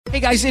Hey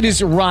guys, it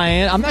is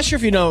Ryan. I'm not sure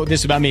if you know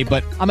this about me,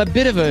 but I'm a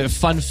bit of a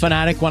fun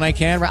fanatic when I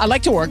can. I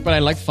like to work, but I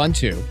like fun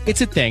too.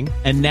 It's a thing.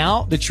 And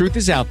now the truth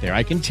is out there.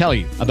 I can tell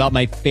you about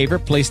my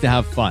favorite place to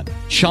have fun.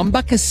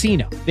 Chumba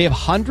Casino. They have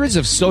hundreds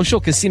of social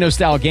casino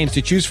style games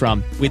to choose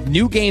from with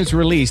new games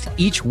released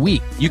each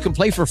week. You can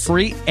play for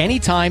free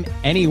anytime,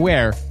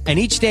 anywhere. And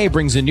each day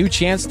brings a new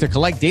chance to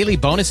collect daily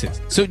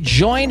bonuses. So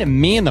join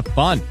me in the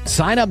fun.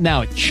 Sign up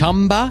now at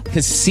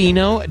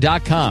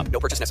ChumbaCasino.com. No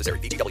purchase necessary.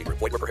 VGW.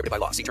 Void where prohibited by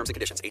law. See terms and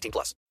conditions.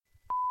 18+.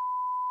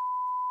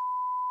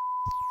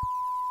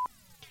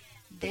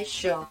 This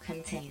show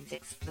contains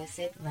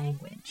explicit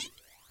language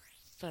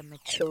for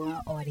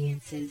mature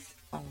audiences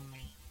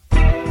only.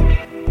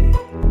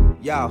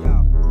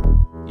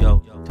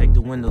 Yo, take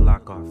the window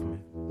lock off,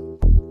 man.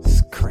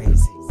 it's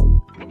crazy.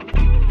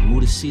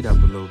 Move the seat up a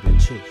little bit,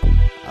 too.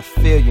 I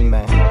feel you,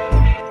 man.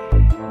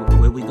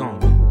 Where we going,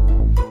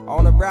 man?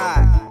 On a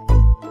ride.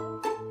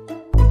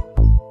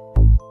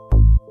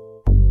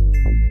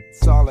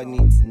 That's all I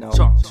need to know.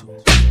 Talk to me.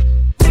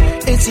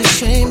 It's a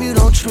shame you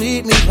don't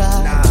treat me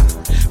right. Nah.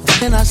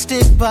 When I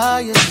stick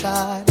by your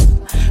side,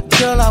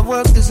 girl, I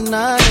work this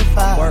 9 to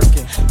 5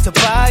 Working. to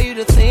buy you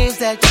the things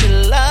that you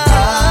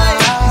like.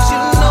 'Cause you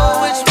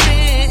know it's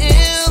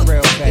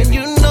real, baby. and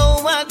you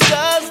know I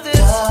does this.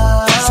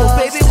 So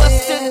baby,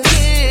 what's the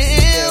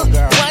deal?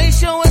 Why you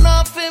showing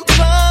off in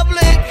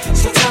public?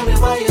 So tell me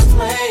why you're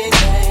playing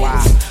games.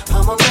 Wow.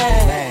 I'm a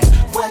man.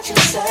 What you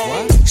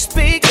say?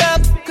 Speak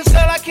up, 'cause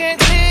girl, I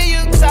can't hear you.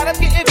 Tired of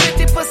getting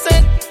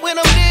 50% when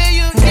I'm near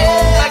you.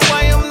 Yeah. Like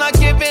why I'm not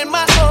giving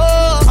my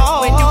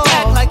all when you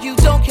act like you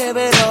don't care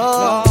at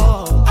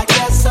all. I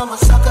guess I'm a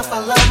sucker for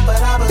love,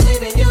 but I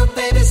believe in you,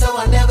 baby, so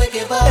I never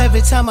give up.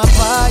 Every time I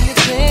buy you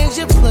things,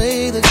 you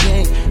play the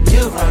game.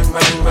 You run,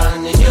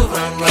 and you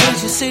run.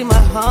 Can't you see my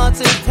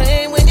heart's in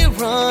pain when you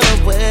run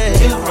away?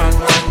 You run,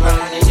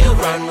 and you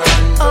run.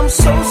 I'm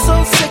so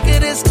sick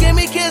of this. Give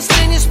me kiss,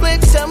 then you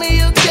split. Tell me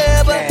you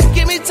care, but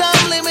give me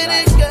time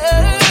limited,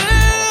 girl.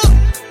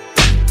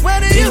 Where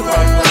do you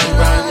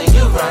run, and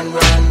you run.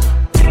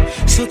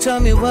 So tell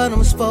me what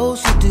I'm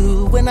supposed to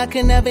do when I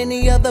can have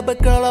any other,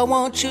 but girl, I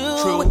want you.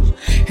 True.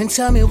 And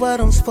tell me what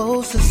I'm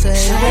supposed to say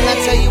when I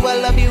tell you I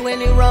love you when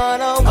you run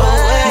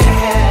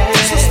away.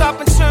 So stop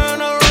and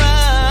turn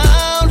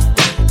around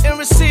and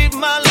receive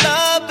my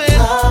loving.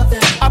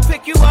 I'll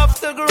pick you off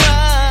the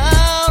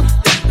ground.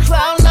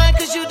 Cloud 9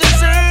 'cause you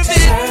deserve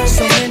it.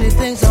 So many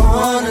things I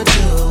wanna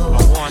do,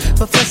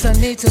 but first I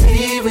need to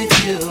be with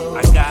you.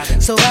 I got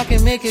it. So I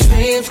can make your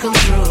dreams come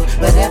true.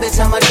 But every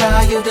time I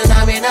try, you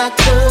deny me not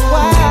cool.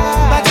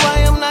 Like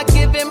why I'm not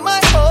giving my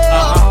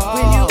all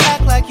when you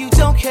act like you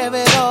don't care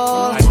at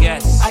all. I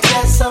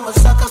guess I'm a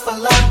sucker for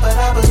love, but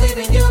I believe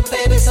in you,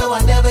 baby, so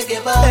I never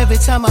give up. Every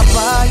time I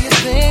buy you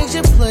things,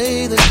 you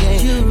play the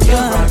game. You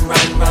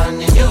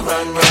run, and you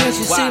run. Can't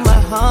you see my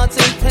heart's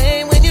in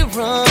pain when you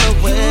run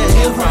away?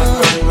 You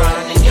run,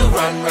 and you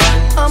run.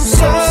 I'm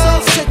so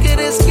sick of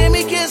this. Give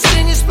me kiss,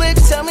 then you split.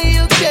 Tell me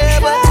you care,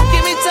 but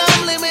give me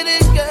time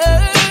limited, girl.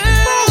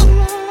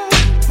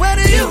 Where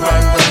do you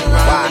run,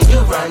 and you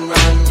run.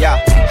 Yeah,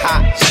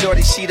 hot,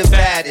 shorty, she the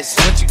baddest.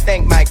 What you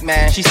think, Mike,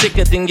 man? She's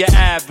sicker than your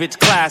average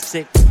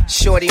classic.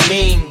 Shorty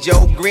mean,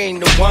 Joe Green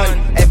the one.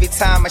 Every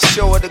time I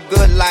show her the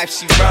good life,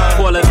 she run.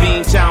 Paula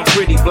Bean town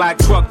pretty, black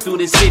truck through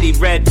the city,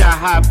 red dye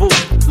high boot,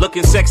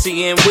 looking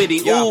sexy and witty.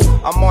 Yo,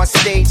 Ooh, I'm on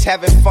stage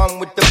having fun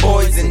with the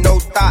boys and no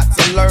thoughts.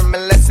 I learn my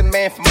lesson,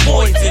 man, from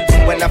poison.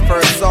 When I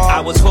first saw her, I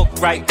was hooked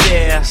right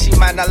there. she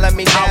might not let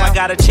me down. How I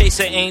gotta chase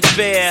her ain't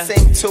fair.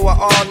 Sing to her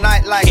all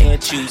night like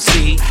Can't you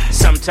see?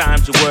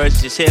 Sometimes your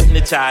words just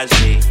hypnotize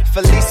me.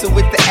 Felisa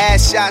with the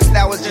ass shots,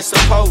 that was just a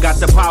pose. Got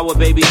the power,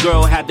 baby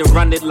girl, had to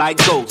run it like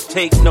ghosts.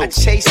 Take I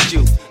notes. chased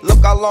you, look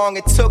how long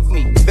it took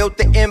me. Built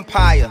the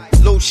empire,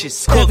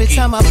 Lucius. Every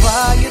time I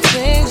buy you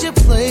things, you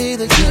play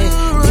the game. You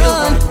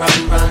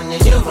run,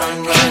 and you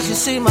run. Can't you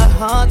see my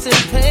heart's in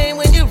pain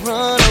when you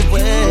run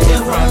away? You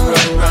run,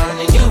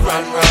 and you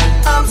run.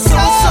 I'm so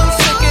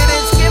sick of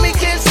this. Give me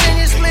kiss and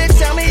you split.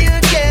 Tell me you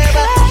care,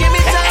 but give me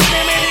time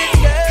limited,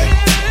 girl.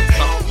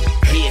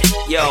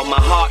 Yo, my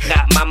heart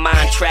got my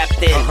mind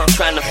trapped in.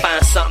 Trying to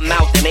find something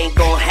out that ain't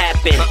gonna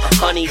happen.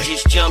 Honey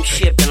just jumped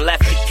ship and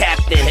left the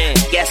captain.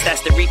 Guess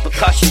that's the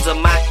repercussions of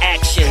my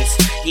actions.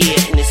 Yeah,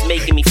 and it's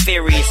making me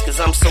furious, 'cause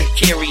I'm so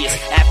curious.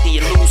 After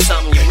you lose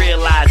something, you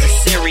realize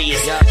it's serious.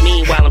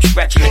 Meanwhile, I'm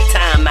stretching the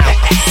time out.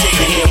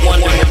 Sitting here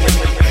wondering.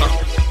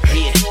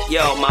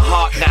 Yo, my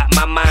heart got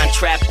my mind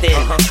trapped in.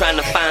 Trying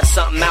to find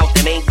something out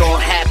that ain't gonna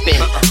happen.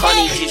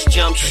 Honey just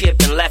jumped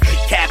ship and left the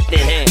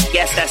captain.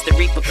 Guess that's the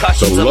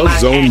repercussions The of Love my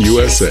Zone actions.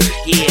 USA.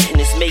 Yeah, and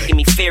it's making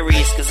me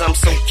furious, 'cause I'm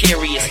so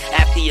curious.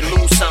 After you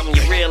lose something,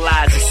 you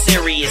realize it's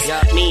serious.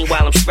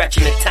 Meanwhile, I'm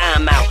stretching the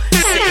time out.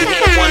 Sitting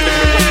here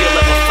wondering if you'll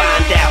ever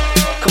find out.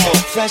 Come on.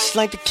 Fresh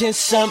like the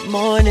kiss of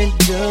morning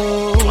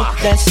dew.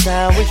 That's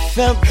how it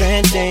felt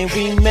that day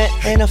we met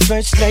and I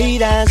first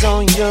laid eyes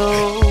on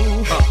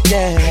you.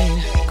 Yeah.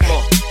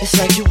 It's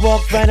like you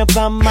walked right up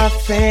on my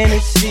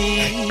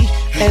fantasy,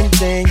 and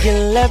then you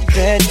left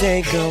that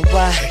day. Girl,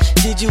 why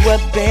did you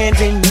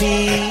abandon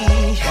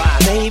me?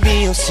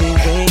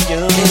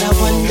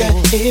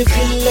 if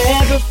you'll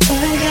ever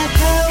find out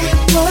how it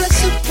was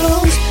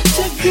supposed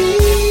to be.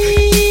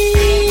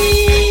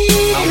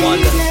 I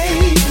wonder.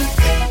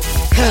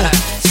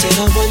 Said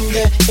I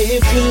wonder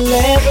if you'll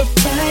ever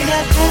find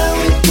out how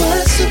it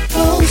was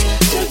supposed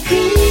to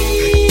be.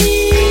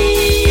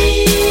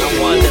 I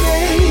wonder.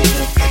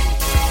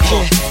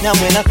 Now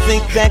when I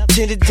think back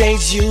to the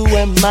days you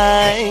and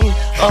mine,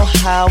 oh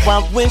how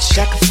I wish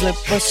I could flip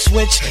a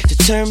switch to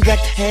turn back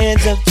the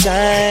hands of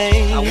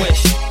time. I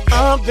wish.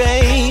 Oh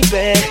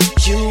baby,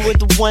 you were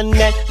the one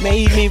that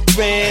made me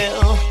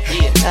real.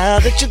 Yeah. Now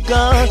that you're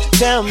gone,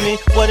 tell me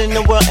what in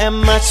the world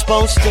am I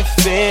supposed to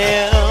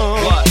feel?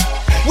 What?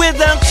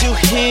 Without you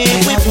here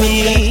with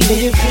me.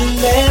 If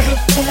you'll ever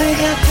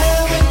find out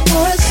how it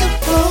was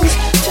supposed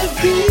to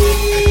be.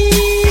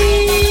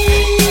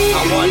 I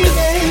wonder.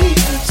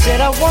 Said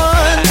I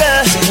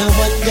wonder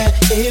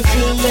if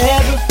you'll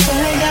ever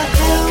find out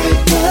how it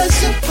was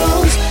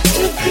supposed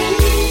to be.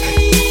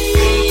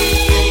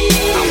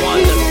 I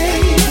wonder.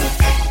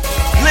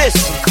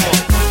 Listen,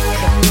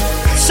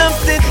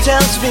 something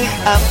tells me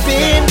I've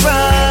been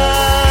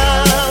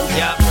wrong.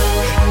 Yeah.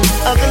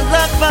 Of the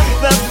love I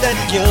felt that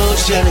you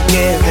should have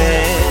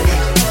given.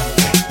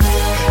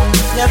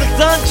 Never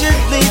thought you'd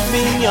leave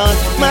me on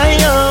my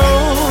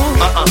own.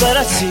 But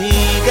I see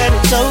that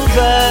it's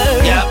over.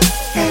 Yeah.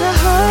 And I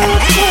hope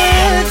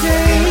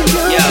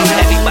Yo,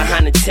 heavy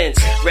behind the tents,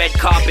 red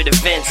carpet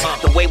events.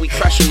 The way we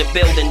crushing the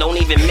building don't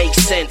even make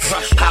sense.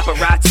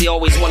 Paparazzi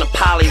always wanna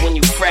poly when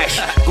you fresh.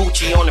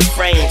 Gucci on the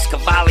frames,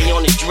 Cavalli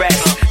on the dress.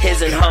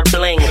 His and her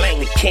bling,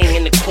 the king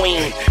and the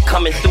queen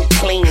coming through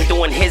clean,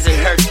 doing his and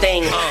her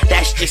thing.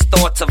 That's just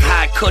thoughts of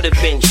how it could've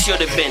been,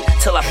 should've been.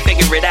 Till I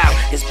figure it out,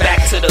 it's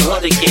back to the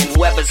hood again.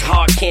 Whoever's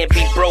heart can't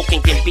be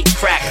broken, can be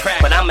cracked.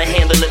 But I'ma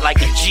handle it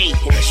like a G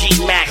and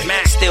G-Mac.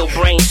 Still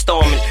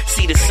brainstorming,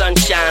 see the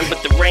sunshine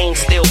but the rain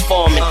still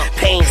forming.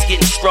 Pain's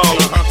getting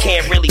stronger,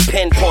 can't really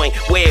pinpoint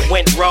where it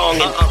went wrong.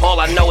 And all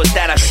I know is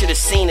that I should've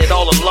seen it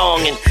all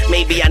along. And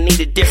maybe I need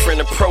a different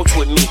approach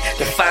with me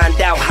to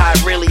find out how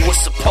it really was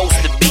supposed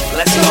to be.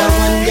 Let's go. I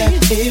wonder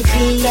if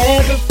you'll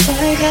ever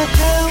find out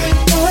how it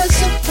was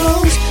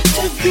supposed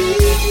to be.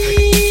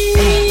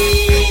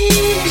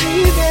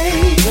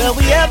 Will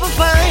we ever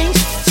find?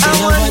 I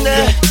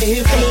wonder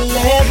if you'll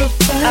ever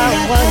find out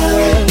how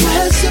it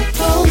was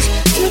supposed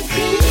to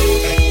be.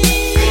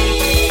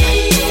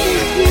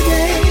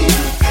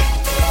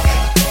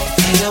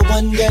 And I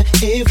wonder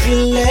if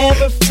you'll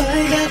ever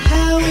find out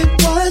how it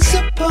was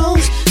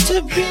supposed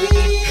to be.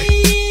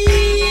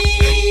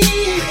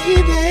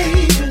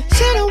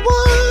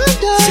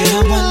 Said I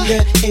wonder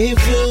if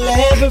you'll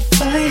ever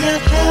find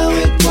out how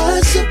it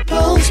was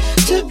supposed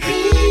to be.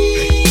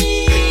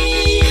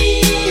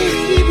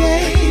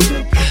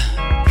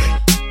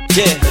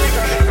 Yeah.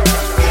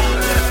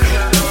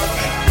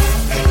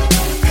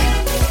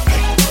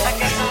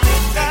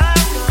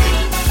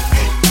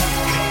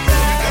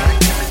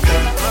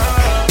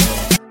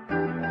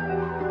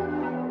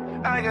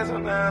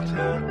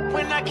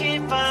 When I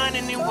can't find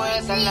any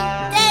words I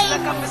lie,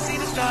 like I can see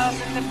the stars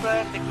in the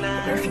perfect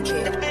line. The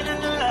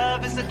feeling of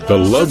love is a glow. The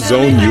Love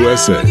Zone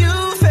USA.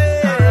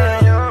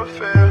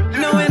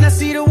 Know when I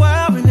see the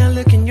world, when I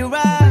look in your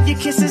eyes, your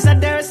kisses are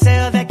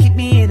Duracell that keep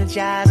me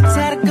energized.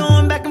 Tired of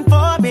going back and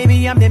forth,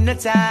 baby, I'm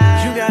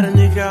hypnotized. You got a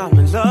nigga, I'm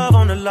in love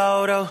on the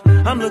low, though.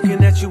 I'm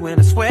looking at you and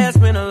I swear it's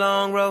been a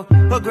long road.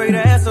 A great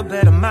ass, a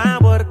better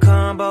mind, what a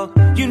combo.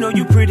 You know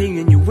you pretty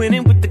and you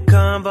winning with the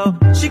combo.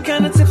 She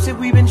kinda tipsy,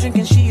 we been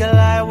drinking, she a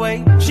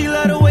lightweight. She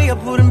love the way I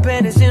put them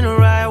panties in the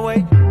right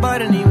way.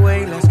 But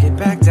anyway, let's get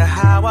back to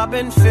how I've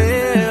been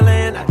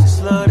feeling. I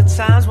just love the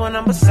times when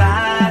I'm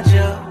beside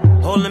you,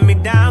 holding me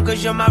down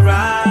cause you're my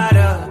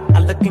rider. I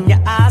look in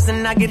your eyes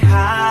and I get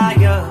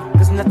higher,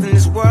 cause nothing in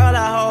this world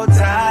I hold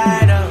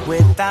tighter.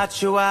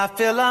 Without you I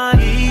feel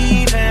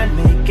uneven,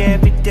 make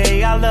every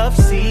day our love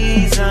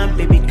season.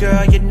 Baby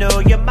girl, you know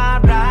you're my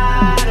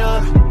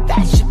rider,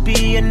 that should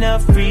be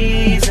enough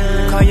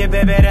reason. Call you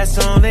baby, that's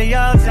only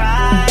your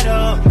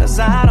title, cause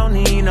I don't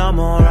need no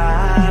more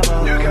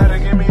rivals. You gotta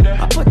give me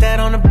that, I put that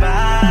on the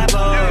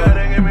Bible. You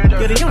gotta give me that,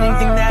 you're the only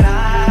thing that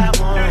I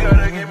want. You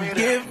gotta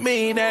give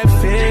me that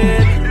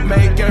feeling,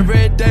 make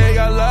every day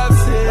a love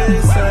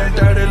season.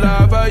 Dirty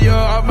lover,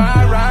 you're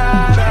my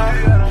rider,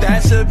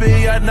 that should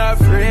be enough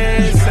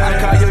reason. I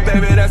call you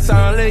baby, that's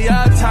only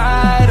your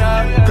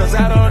title, cause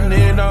I don't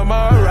need no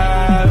more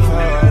rivals.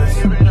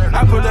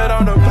 I put that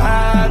on the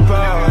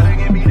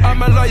Bible,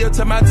 I'm a loyal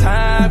to my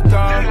time,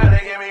 gone.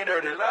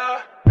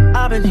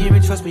 I've been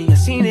hearing, trust me, I've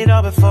seen it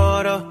all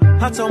before, though.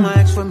 I told my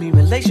ex for me,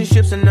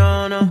 relationships are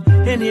no-no.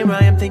 And here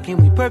I am thinking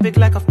we perfect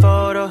like a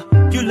photo.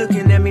 You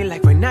looking at me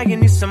like right now you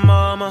need some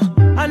mama.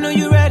 I know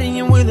you're ready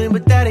and willing,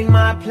 but that ain't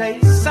my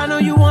place. I know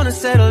you wanna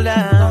settle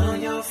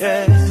down,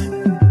 yeah.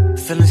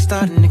 Feeling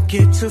starting to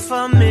get too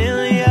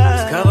familiar.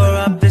 Let's cover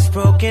up this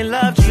broken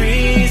love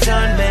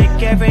treason,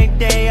 make every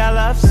day our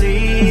love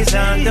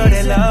season. Though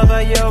they love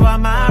her, you are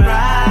my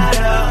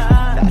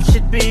rider, that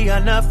should be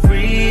enough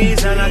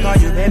reason. I call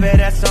you baby,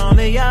 that's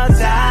only your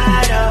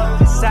title,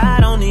 cause I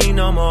don't need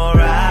no more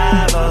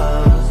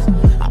rivals.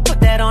 I put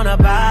that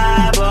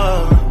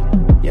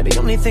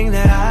anything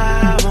that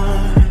I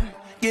want.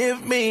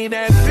 Give me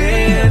that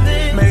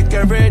feeling. Make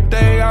every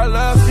day I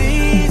love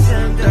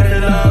season. Dirty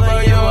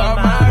lover, you are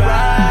my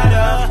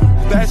rider.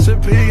 That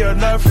should be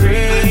enough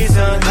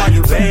reason. Call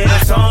you babe,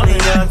 that's only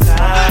your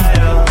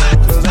title.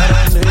 Cause I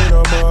don't need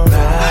no more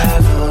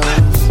rivals.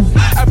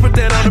 I put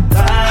that on the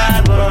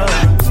Bible.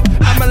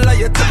 I'ma love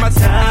you till my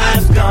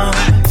time's gone.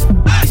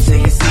 You say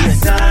you see us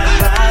side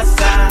by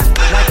side.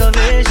 Like a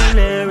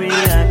visionary,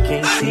 I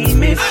can't see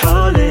me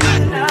falling.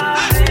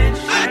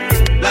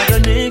 Like a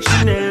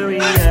dictionary,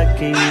 I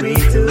can't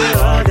read through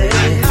all day.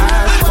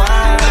 Eyes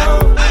wide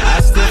open, I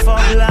still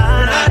fall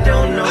blind. I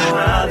don't know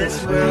how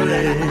this will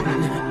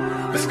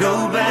end. Let's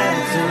go back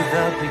to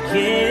the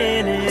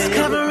beginning. Let's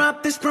cover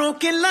up this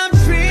broken love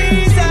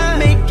treason.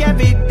 Make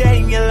every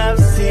day your love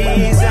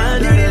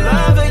season. Dirty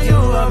lover, you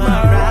are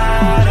my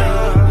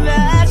rider.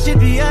 That should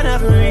be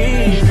enough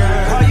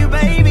reason. Call you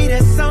baby,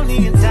 that's only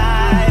your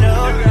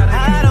title.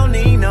 I don't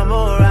need no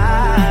more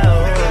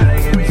rivals.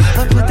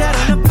 I put that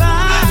on the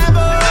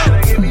Bible.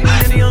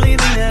 You're the only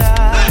thing that I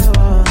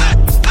want.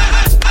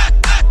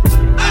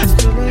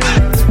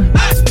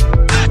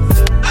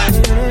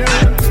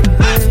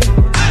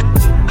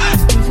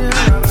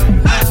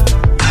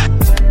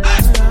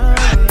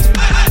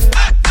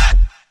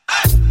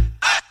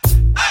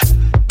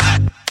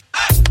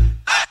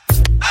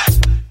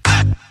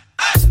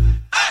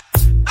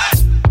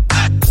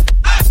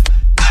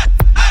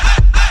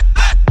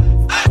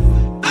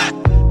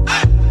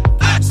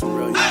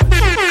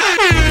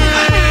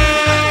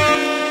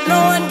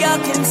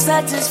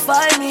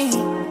 Satisfy me.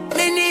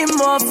 Me need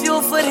more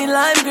fuel for the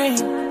lime green.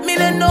 Me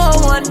no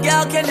one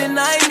girl can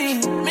deny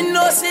me. Me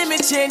no see me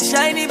change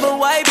shiny but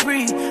white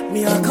free.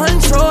 Me a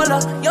controller,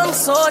 young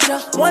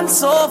soldier,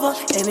 once over.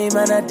 Any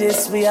man at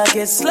this way I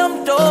get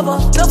slumped over.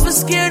 Don't be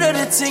scared of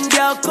the thing,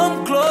 girl,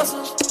 come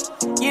closer.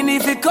 You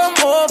need to come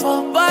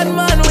over. Bad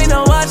man, we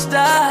no watch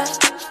that.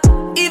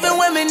 Even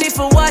when me need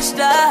to watch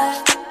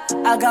that.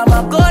 I got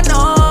my gun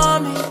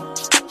on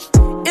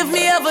me. If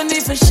me ever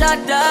need to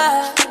shot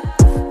that.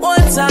 One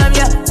time,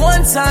 yeah,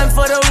 one time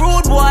for the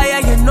rude boy,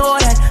 yeah, you know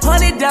that.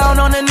 Honey down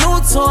on a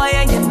new toy,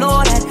 and you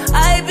know that.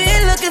 I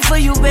been looking for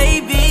you,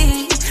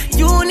 baby.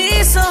 You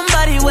need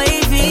somebody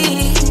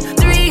wavy.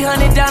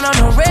 300 down on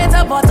the rent,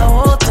 I bought the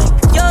whole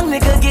thing. Young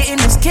nigga getting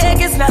this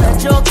cake, it's not a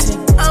joke thing.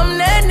 I'm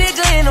that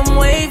nigga and I'm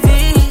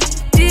wavy.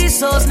 These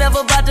souls never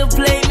about to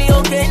play me,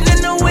 okay?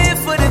 In the way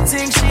for the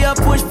thing, she a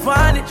push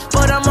on it.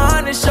 But I'm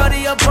on it,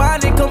 shorty up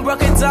on it. Come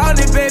rock it down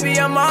it, baby,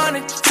 I'm on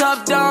it.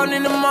 Top down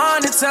in the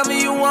morning, tell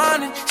me you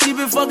want it. She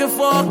been fucking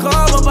for a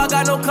come up, I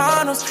got no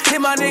condoms. Hit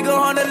my nigga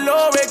on the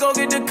low, they go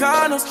get the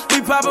condoms.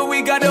 We poppin',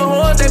 we got the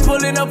hoes, they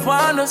pulling up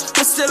on us.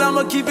 But still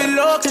I'ma keep it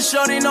low, cause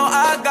shorty know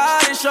I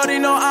got it. Shorty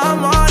know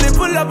I'm on it,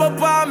 pull up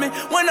upon me.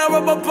 When I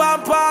rub up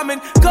on palming,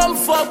 come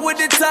fuck with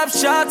the top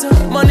shotter.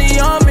 Money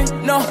on me,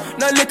 no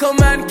little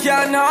man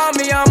can't harm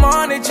me. I'm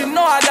on it, you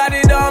know I got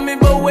it on me.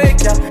 But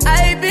wake up,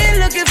 I been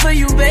looking for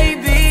you,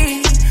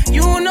 baby.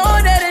 You know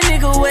that a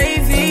nigga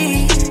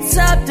wavy.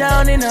 Top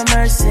down in a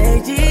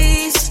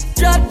Mercedes.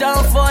 Drop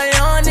down for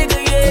your nigga,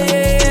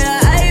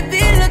 yeah. I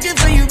been looking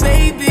for you,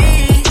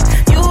 baby.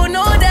 You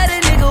know that a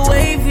nigga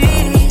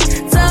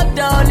wavy. Top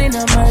down in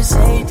a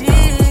Mercedes.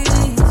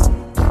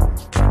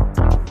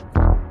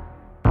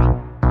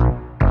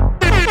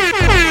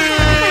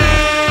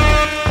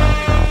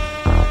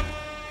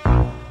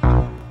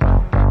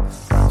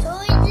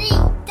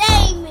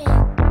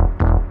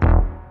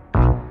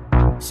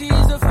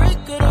 She's the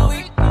freak of the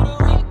week.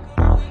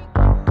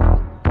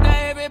 Now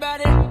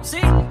everybody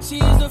see,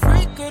 she's the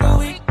freak of the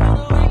week.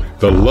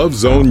 The Love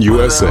Zone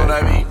USA.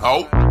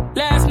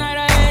 Last night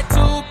I had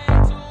two.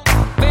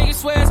 Vegas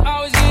swears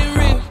always getting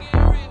real.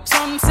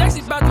 Something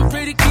sexy about them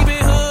pretty, keep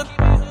it hood.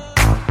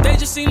 They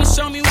just seem to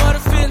show me what I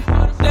feel.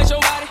 Let your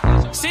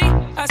body see.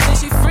 I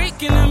say she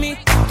freaking to me.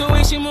 The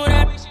way she move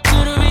that to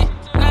the beat.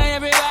 Now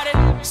everybody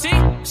see,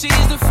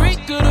 she's the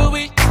freak of the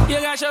week. You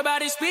got your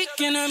body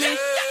speaking to me.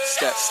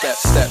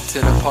 Step to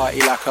the party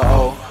like a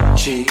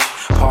OG.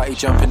 Party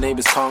jumping,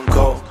 neighbors can't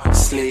go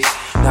sleep.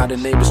 Now the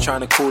neighbors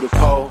trying to call the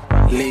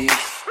police.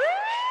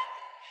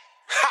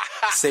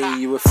 Say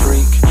you a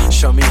freak,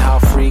 show me how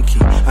freaky.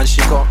 And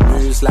she got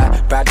moves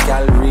like bad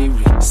gal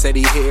Riri. Said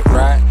he hit it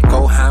right,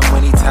 go ham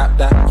when he tapped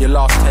that. Your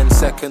last 10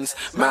 seconds,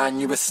 man,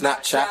 you a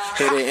Snapchat.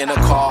 Hit it in a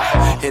car,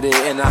 hit it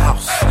in a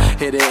house,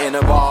 hit it in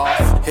a bar,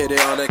 hit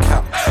it on a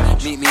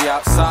couch. Meet me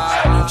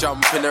outside,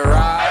 jump in the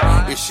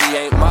ride. If she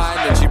ain't mine,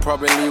 then she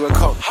probably would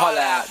come holler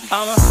at me.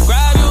 I'ma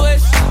grab your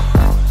waist.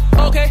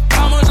 Okay,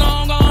 how much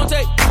long gon'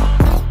 take?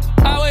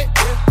 I wait,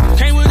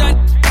 came with that.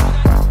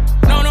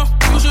 No,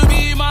 you should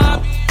be my.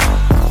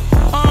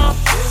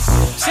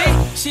 See,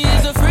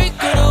 she's a freak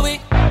of the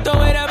week. The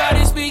way that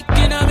body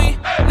speaking to me.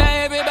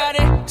 Now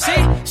everybody,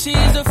 see,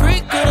 she's a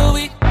freak of the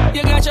week.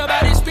 You got your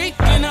body speaking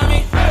to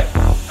me.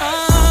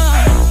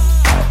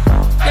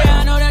 Yeah,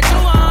 I know that you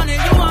want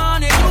it, you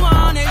want it, you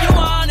want it, you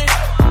want it.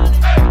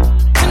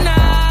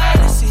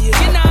 Tonight, I see you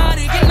get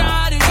naughty, get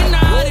naughty, get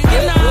naughty,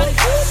 get naughty.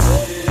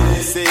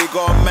 Say you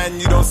got a man,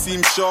 you don't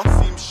seem sure.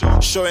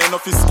 Showing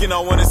off your skin, I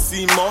wanna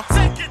see more.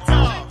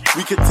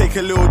 We could take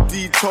a little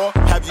detour.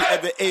 Have you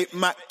ever ate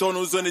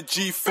McDonald's on a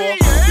G4?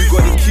 We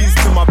got the keys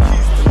to my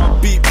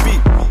beep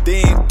beep.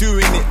 They ain't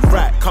doing it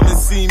right, come and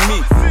see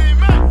me.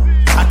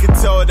 I can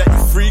tell that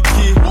you're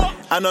freaky,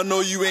 and I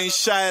know you ain't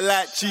shy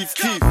like Chief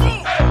Keef.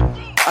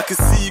 I can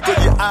see you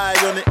got your eye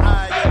on it.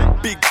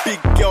 Big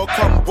girl,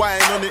 come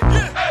whine on it.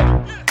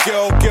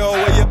 Girl,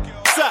 where you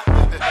at?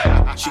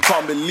 She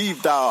can't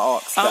believe that I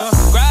asked that.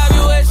 Grab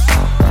your waist.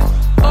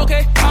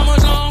 Okay, how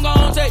much long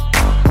gon' take?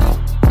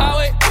 I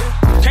wait.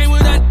 Came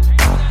with that.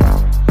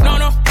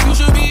 No, you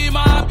should be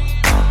my.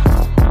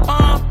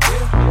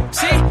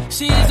 See,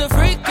 she's the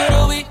freak of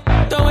the week.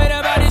 The way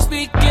that body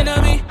speaking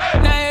to me.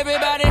 Now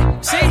everybody,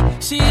 see,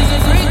 she's the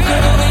freak of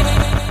the week.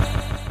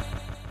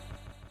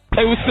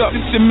 Hey, what's up?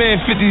 It's your man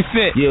 50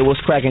 Cent. Yeah,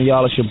 what's cracking,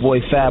 y'all? It's your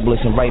boy Fabulous,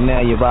 and right now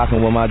you're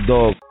rocking with my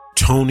dog,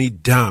 Tony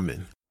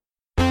Diamond.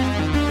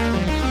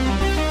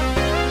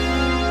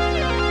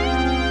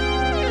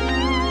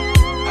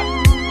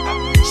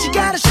 She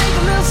gotta shake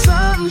a little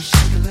something.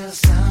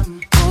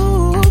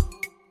 Ooh.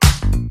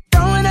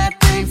 Throwing that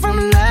thing from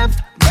left,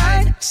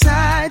 right,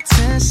 side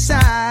to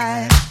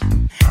side.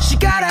 She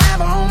gotta have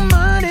her own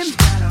money.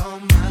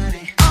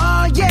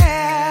 Oh,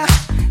 yeah.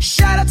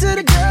 Shout out to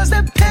the girls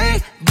that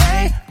pay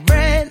their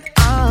rent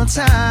on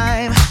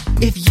time.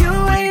 If you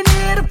ain't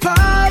here to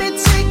party,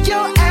 take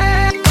your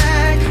ass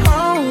back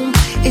home.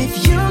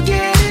 If you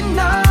getting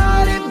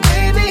naughty,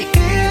 baby,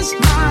 here's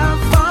my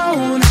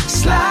phone.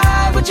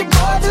 Slide with your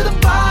boy to the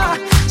bar.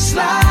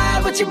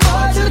 Slide with your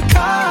boy to the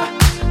car.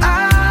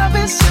 I've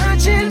been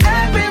searching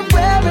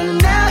everywhere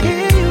and now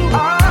here you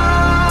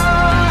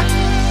are.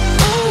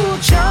 Ooh,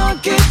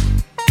 junkie.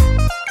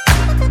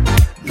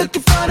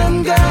 Looking for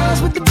them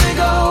girls with the big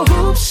old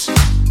hoops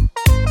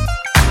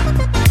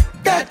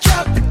that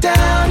drop it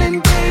down in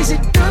Daisy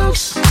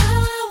Dukes. I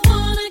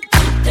wanna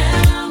get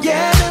down.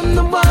 Yeah, them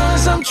the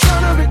ones I'm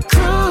tryna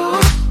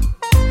recruit.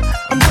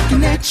 I'm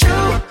looking at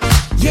you,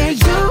 yeah,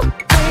 you,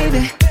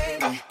 baby.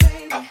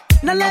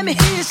 Now let me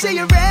hear you say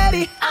you're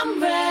ready.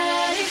 I'm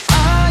ready.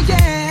 Oh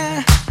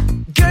yeah,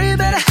 girl, you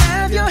better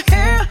have your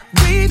hair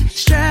weave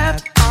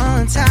strapped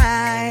on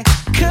tight.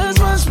 'Cause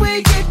once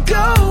we get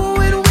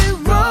going, we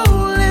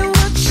rollin',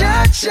 we'll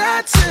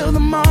cha-cha till the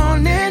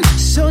morning.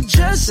 So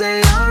just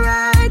say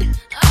alright.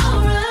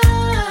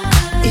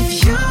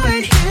 If you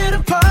ain't here to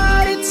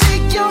party,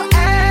 take your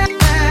ass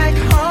back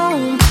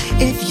home.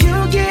 If you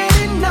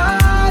getting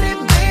naughty,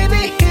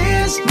 baby,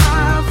 here's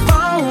my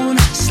phone.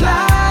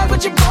 Slide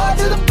with your boy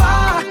to the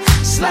bar.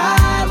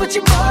 Slide with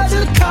your boy to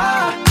the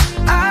car.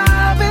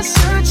 I've been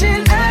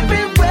searching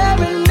everywhere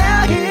and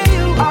now here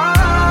you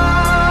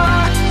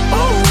are.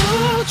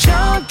 Ooh,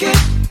 chunky.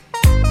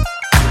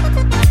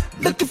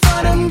 Looking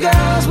for them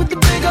girls with the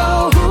big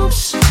old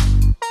hoops.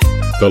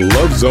 The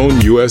Love Zone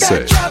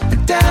USA. Drop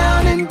it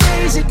down in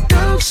Daisy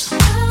Dukes. I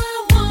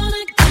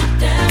wanna get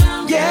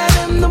down. Yeah,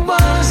 them the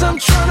ones I'm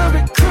tryna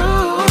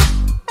recruit.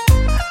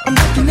 I'm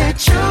looking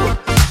at you,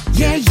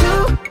 yeah,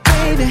 you,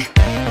 baby.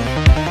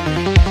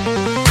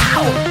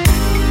 Ow.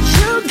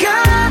 You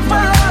got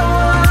what I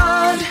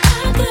want. I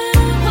got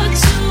what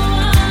you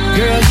want.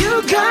 Girl, you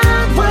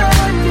got what I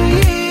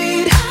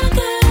need. I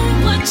got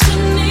what you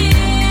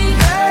need.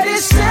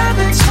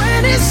 37,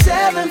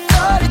 27,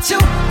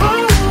 42.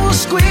 Ooh,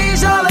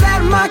 squeeze all of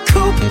that in my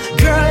coupe.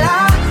 Girl, I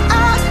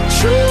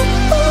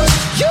choose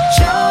you.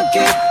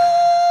 Junkie.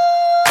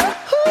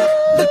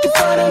 Looking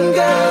for them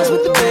girls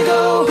with the big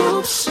old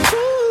hoops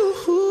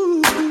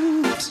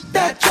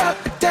that drop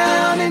it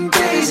down in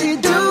Daisy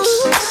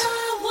Dukes. I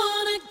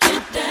wanna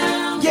get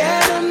down.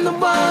 Yeah, them the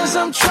ones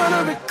I'm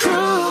tryna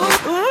recruit.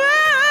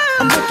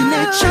 I'm looking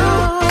at you,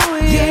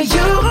 yeah,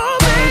 you,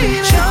 baby,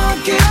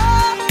 junkie.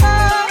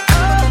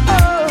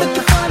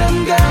 Looking for them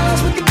girls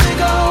with the big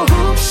old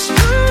hoops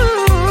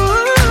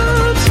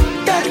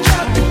that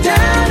drop it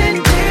down in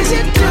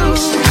Daisy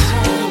Dukes.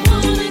 I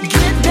wanna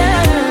get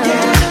down.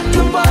 Yeah, them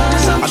the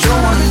ones I'm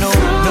tryna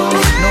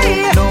recruit.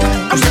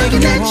 I'm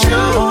looking at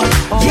you,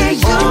 yeah,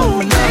 you,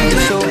 baby.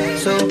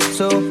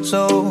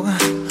 So,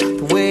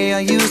 the way I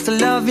used to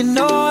love you,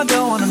 no, I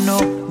don't wanna know,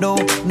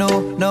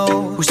 no,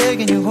 who's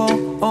taking you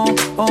home, I'm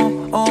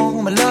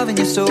loving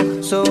you so.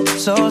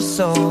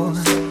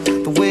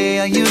 The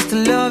way I used to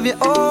love you,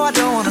 oh, I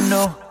don't wanna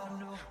know.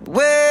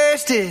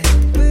 Wasted,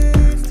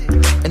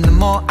 and the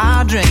more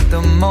I drink,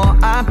 the more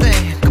I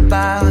think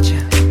about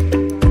you.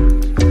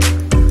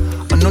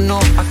 Oh, no,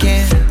 I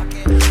can't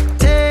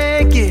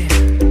take it.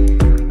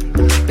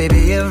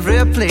 Baby,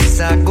 every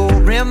place I go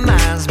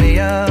reminds me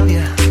of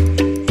you.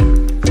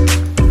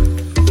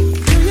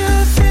 Do you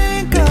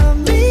think of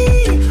me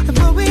and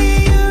what we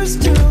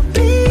used to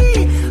be?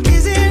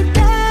 Is it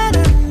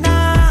better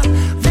now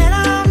that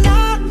I'm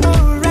not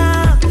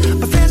around?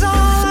 My friends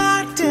all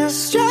acting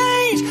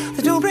strange.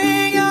 They don't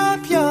bring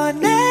up your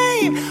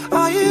name.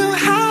 Are you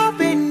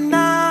happy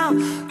now?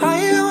 Are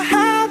you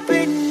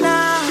happy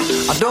now?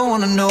 I don't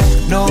wanna know,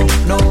 no,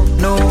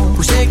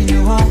 who's taking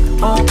you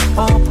home, I'm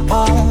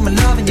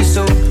loving you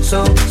so.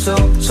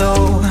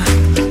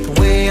 The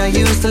way I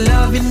used to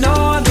love you, no,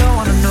 I don't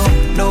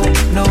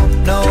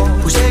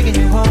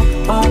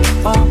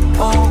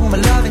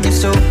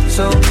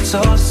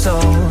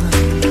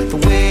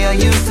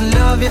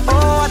love you, oh,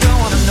 I don't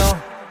wanna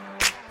know.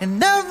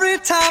 And every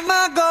time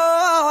I go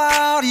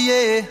out,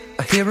 yeah,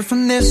 I hear it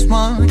from this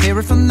one, hear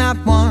it from that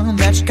one,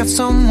 that you got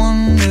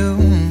someone new,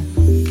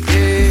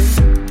 yeah.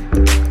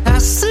 I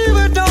see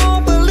but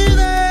don't believe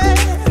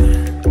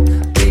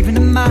it. Even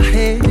in my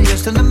head, you're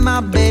still in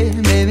my bed.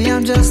 Maybe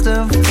I'm just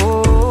a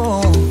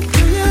fool. Do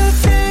you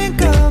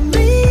think of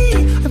me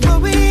and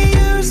what we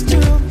used to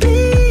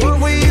be? What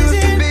we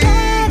used to be?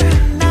 Better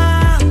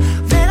now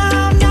that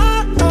I'm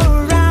not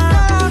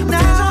around.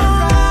 Now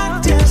I'm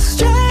acting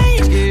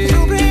strange.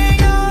 You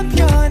bring up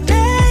your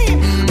name.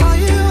 Are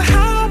you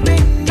happy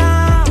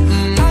now?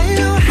 Are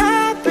you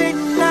happy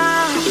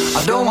now? I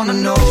don't wanna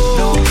know,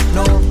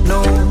 no,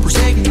 who's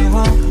taking you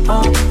home,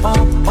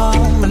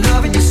 home, and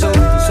loving you so.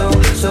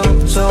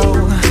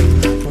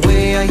 The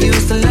way I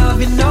used to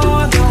love you, no,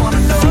 I don't wanna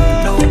know,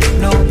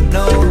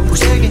 no, who's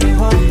taking you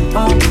home,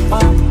 I'm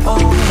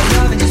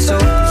loving you so.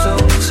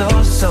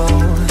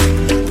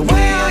 The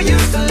way I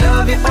used to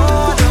love you,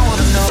 oh, I don't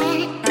wanna know.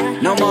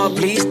 No more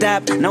please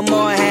stop, no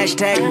more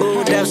hashtag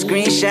booed up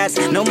screenshots.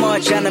 No more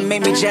trying to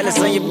make me jealous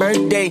on your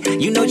birthday.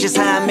 You know just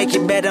how I make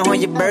you better on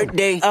your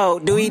birthday. Oh,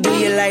 do he do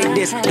you like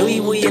this? Do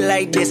he will you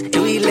like this?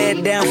 Do he let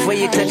it down for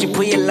you, touch you,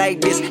 pull you like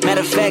this?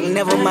 Matter of fact,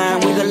 never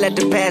mind, we gon' let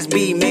the past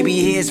be. Maybe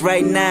he is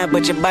right now,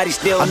 but your body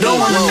still I don't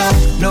wanna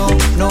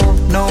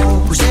know,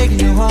 who's taking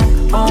you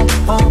home, I'm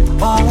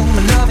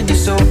loving you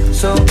so.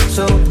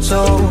 The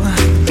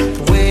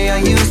way I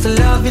used to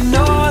love you,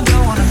 no, I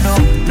don't wanna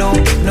know,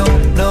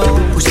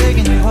 who's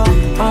taking you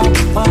home, I'm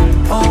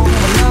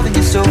loving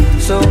you so.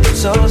 The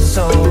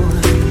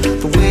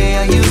way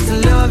I used to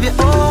love you,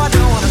 oh, I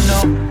don't wanna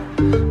know.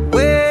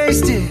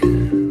 Wasted,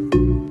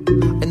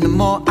 and the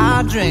more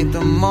I drink, the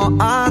more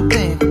I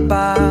think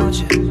about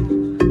you.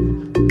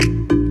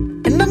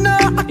 And I know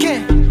I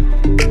can't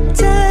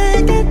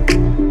take it. Do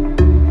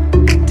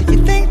you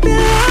think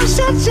that I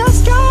should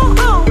just go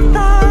on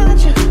without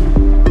you?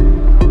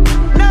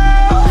 No,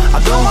 I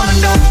don't wanna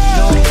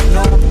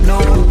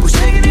know, who's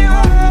taking you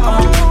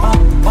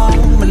home,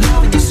 I'm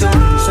loving you so.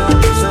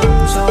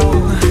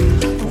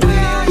 The way I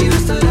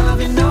used to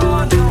love you, no,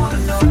 I don't wanna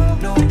know,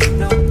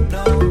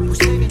 who's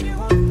taking you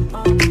home,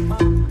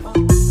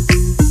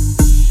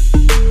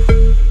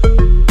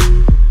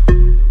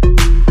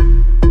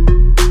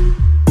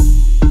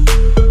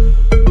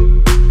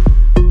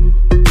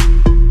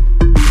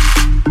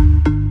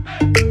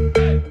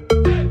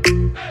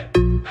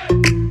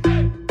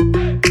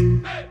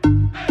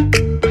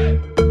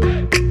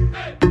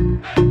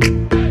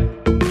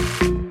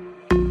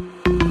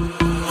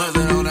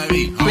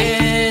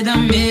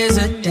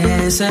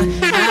 I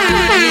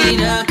need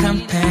a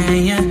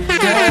companion.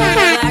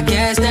 Girl, I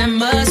guess that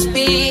must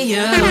be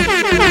you.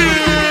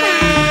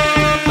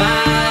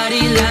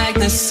 Body like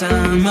the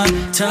summer,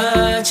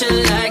 touch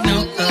it like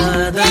no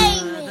other.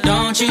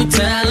 Don't you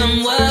tell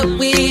them what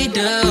we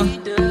do.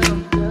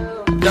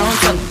 Don't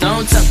tell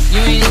them,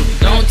 you ain't need.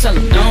 Don't tell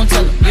them,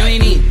 you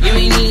ain't need. You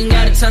ain't even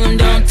gotta tell them,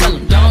 don't tell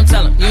them,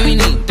 you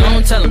ain't need.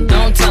 Don't tell them,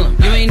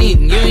 you ain't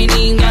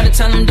even gotta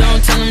tell them,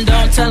 don't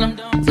tell them.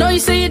 No, you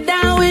say you're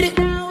down with it.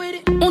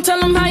 Won't tell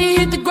them how you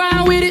hit the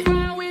ground with it.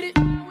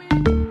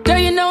 Girl,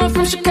 you know I'm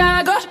from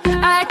Chicago.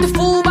 I act a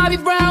fool, Bobby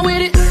Brown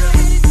with it.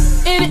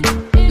 In it,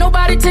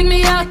 nobody take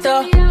me out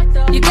though.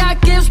 You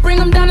got gifts, bring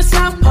them down to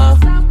South Pole.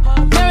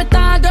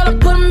 Marathon, girl, I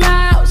put them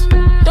out.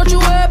 Don't you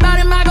worry about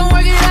it, I gon'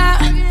 work it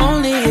out.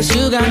 Only it's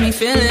you got me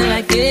feeling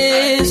like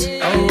this.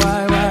 Oh,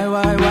 why?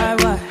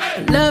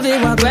 Love it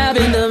while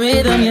grabbing the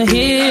rhythm, your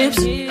hips.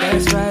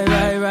 That's right.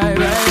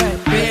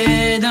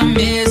 Rhythm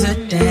is a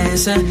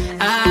dancer.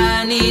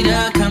 I need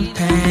a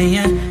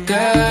companion.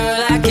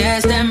 Girl, I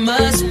guess that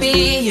must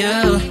be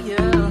you.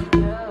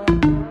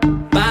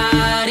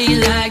 Body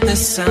like the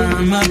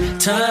summer,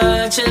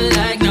 touch it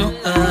like no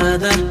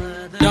other.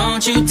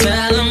 Don't you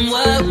tell them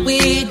what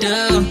we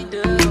do.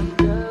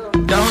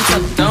 Don't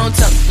tell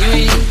them, you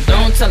ain't need.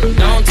 Don't tell them,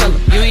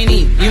 you ain't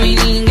need. You ain't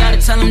even gotta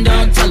tell them,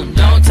 don't tell them,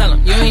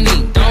 you ain't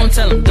need. Don't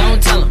tell them,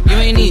 you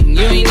ain't need.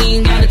 You ain't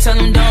even gotta tell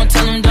them, don't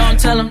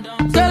tell them.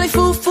 Girl, they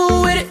fool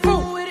with it.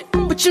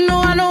 But you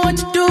know I know what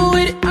to do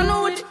with it. I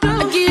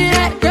give you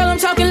that, girl, I'm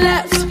talking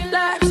laps.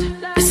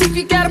 Let's see if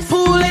you got a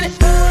pool in it.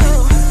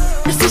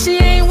 Let's see she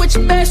ain't with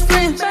your best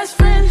friends.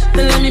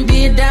 Then let me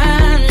be a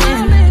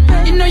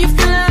diamond. You know you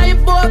feeling how your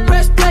boy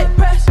press play.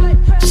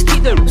 Just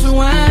keep the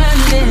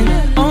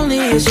rewinding. Only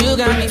it's you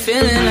got me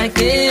feeling like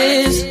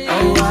this.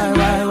 Oh, why?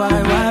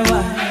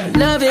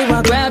 Love it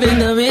while grabbing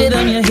the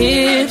rhythm, your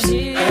hips.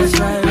 That's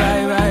right.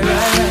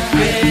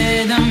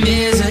 Rhythm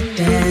is a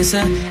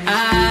dancer.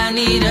 I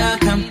need a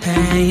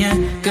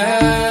companion.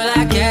 Girl,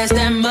 I guess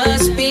that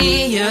must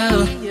be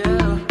you.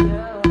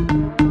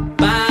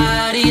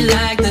 Body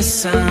like the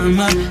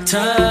summer,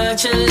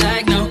 touch it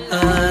like no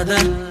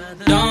other.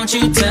 Don't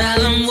you tell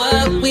them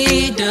what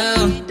we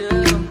do.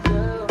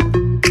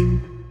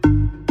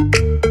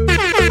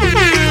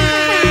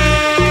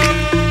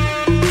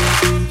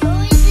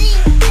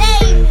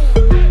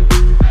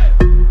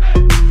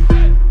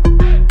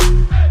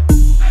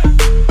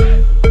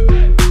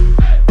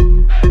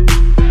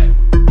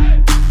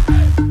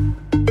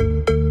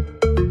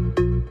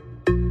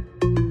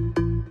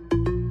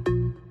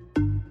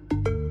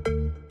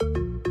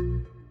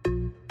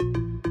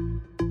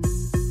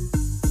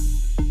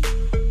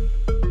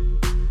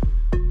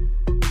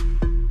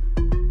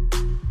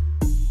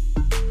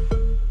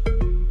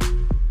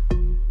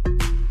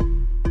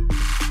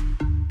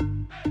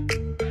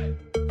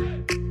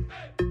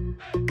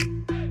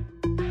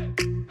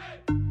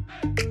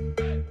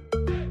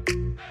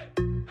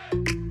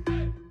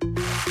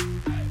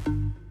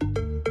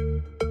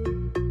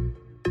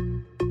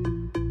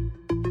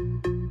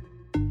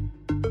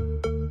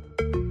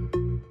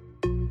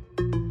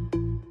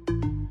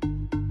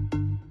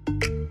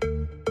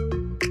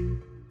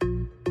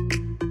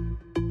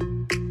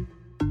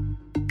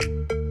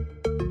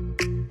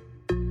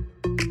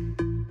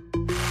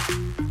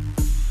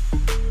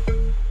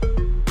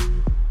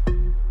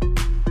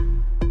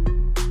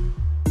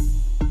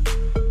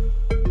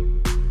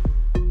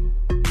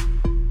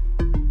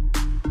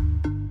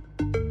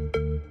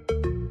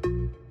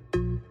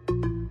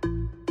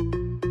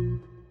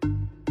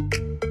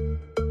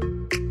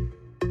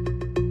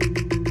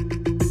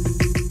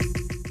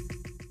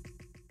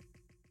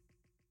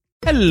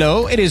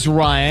 Hello, it is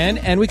Ryan,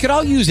 and we could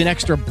all use an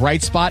extra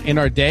bright spot in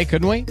our day,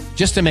 couldn't we?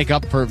 Just to make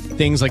up for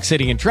things like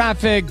sitting in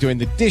traffic, doing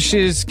the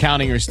dishes,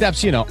 counting your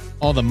steps, you know,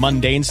 all the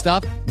mundane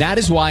stuff. That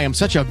is why I'm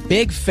such a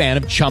big fan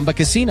of Chumba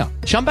Casino.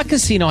 Chumba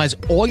Casino has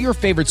all your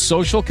favorite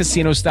social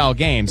casino-style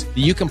games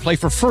that you can play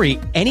for free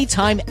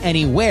anytime,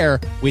 anywhere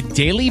with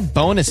daily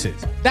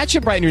bonuses. That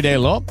should brighten your day a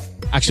little.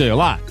 Actually, a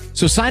lot.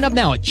 So sign up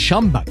now at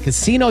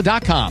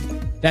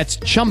ChumbaCasino.com. That's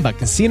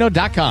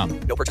ChumbaCasino.com.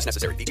 No purchase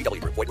necessary.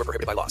 VGW Group. Void where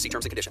prohibited by law. See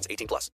terms and conditions. 18+.